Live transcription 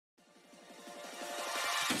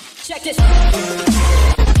Check this.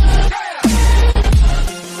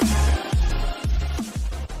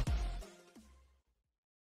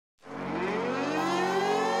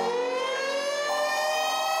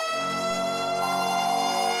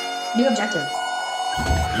 New objective.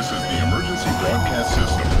 This is the emergency broadcast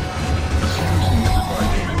system. The secrecy is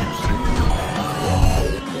advising that you stay.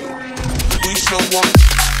 We show up.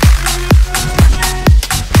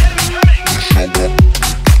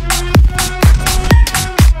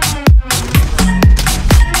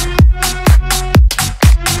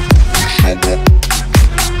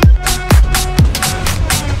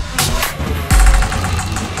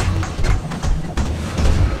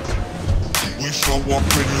 We show up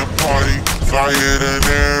in the party, flyer than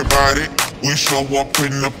everybody. We show up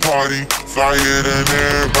in the party, flyer than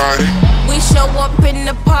everybody. We show up in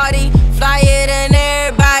the party, flyer than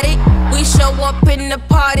everybody. We show up in the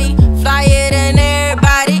party, flyer than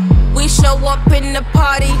everybody. We show up in the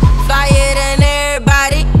party, flyer than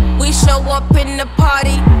everybody. We show up in the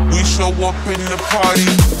party. We show up in the party.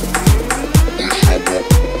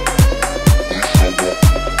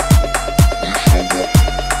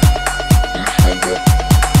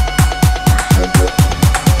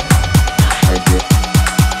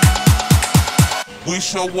 We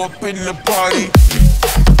show up in the party.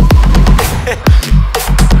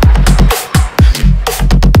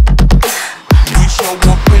 We show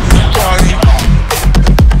up in the party.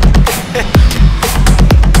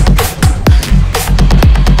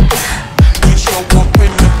 We show up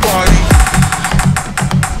in the party.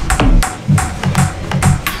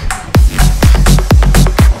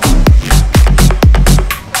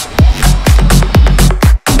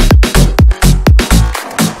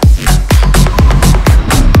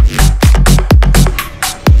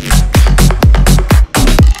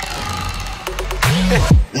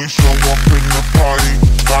 We show up in the party,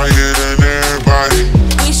 flyer than everybody.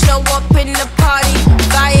 We show up in the party,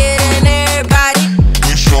 flyer than everybody.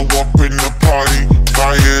 We show up in the party,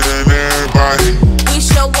 flyer than everybody. We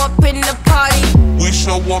show up in the party. We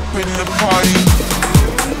show up in the party.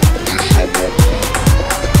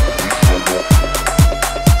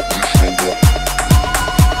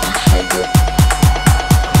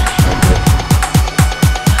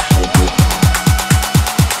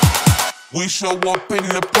 We show up in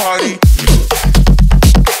the party.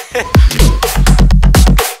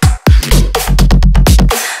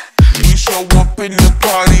 We show up in the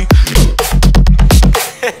party.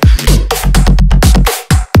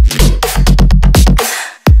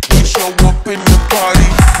 We show up in the party.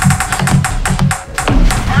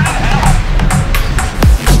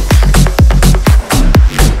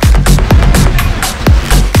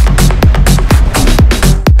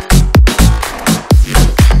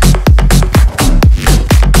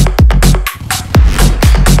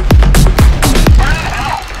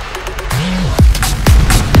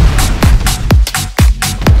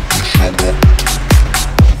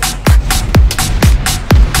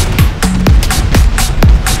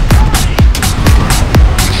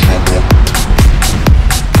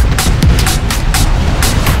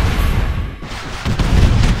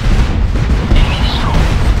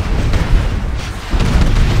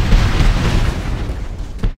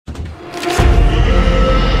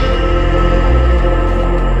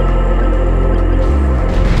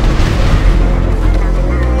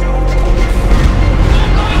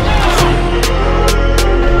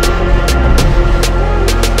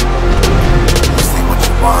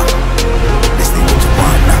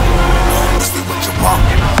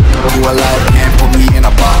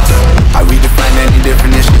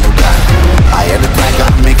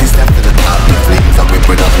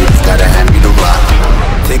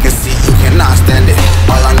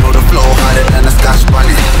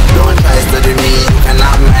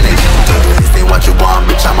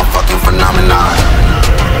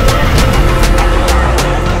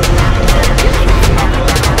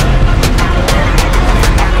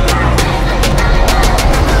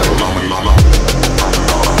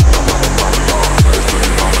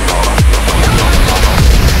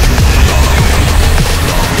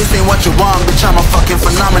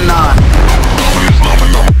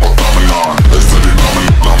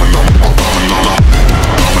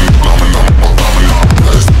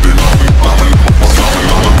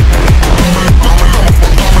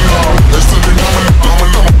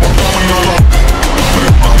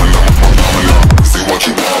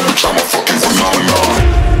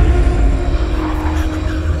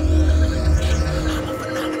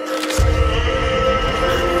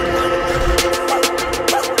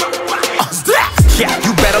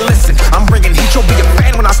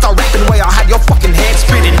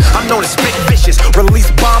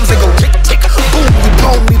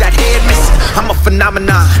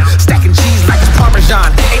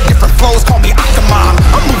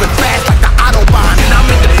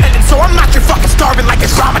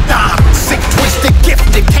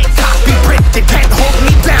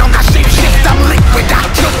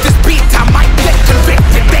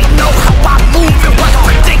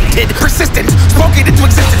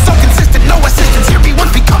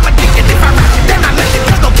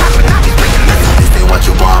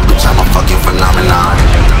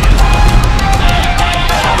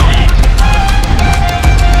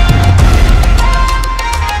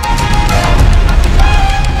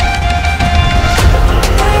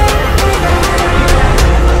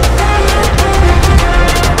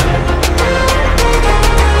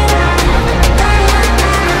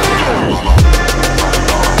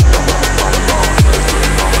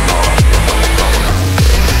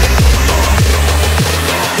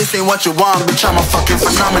 what you want, bitch, I'm a fucking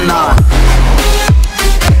phenomenon.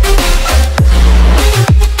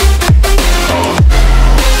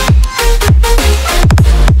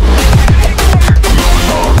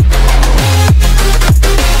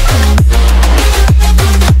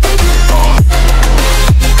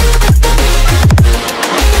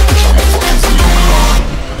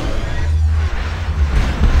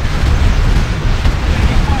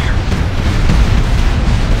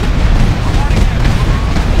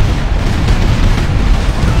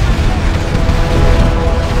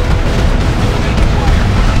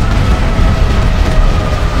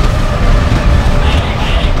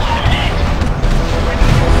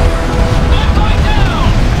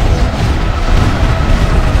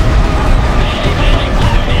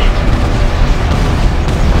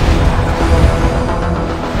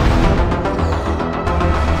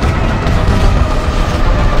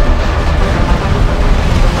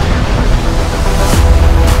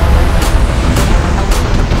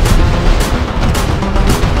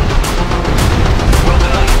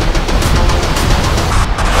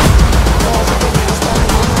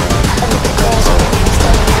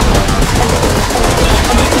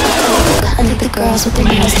 Girls with their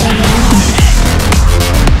nails done now.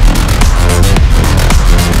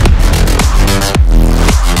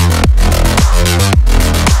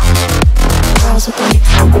 Girls with their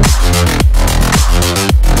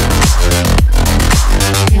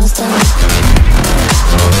nails done.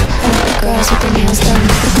 Girls with their nails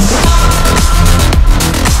done.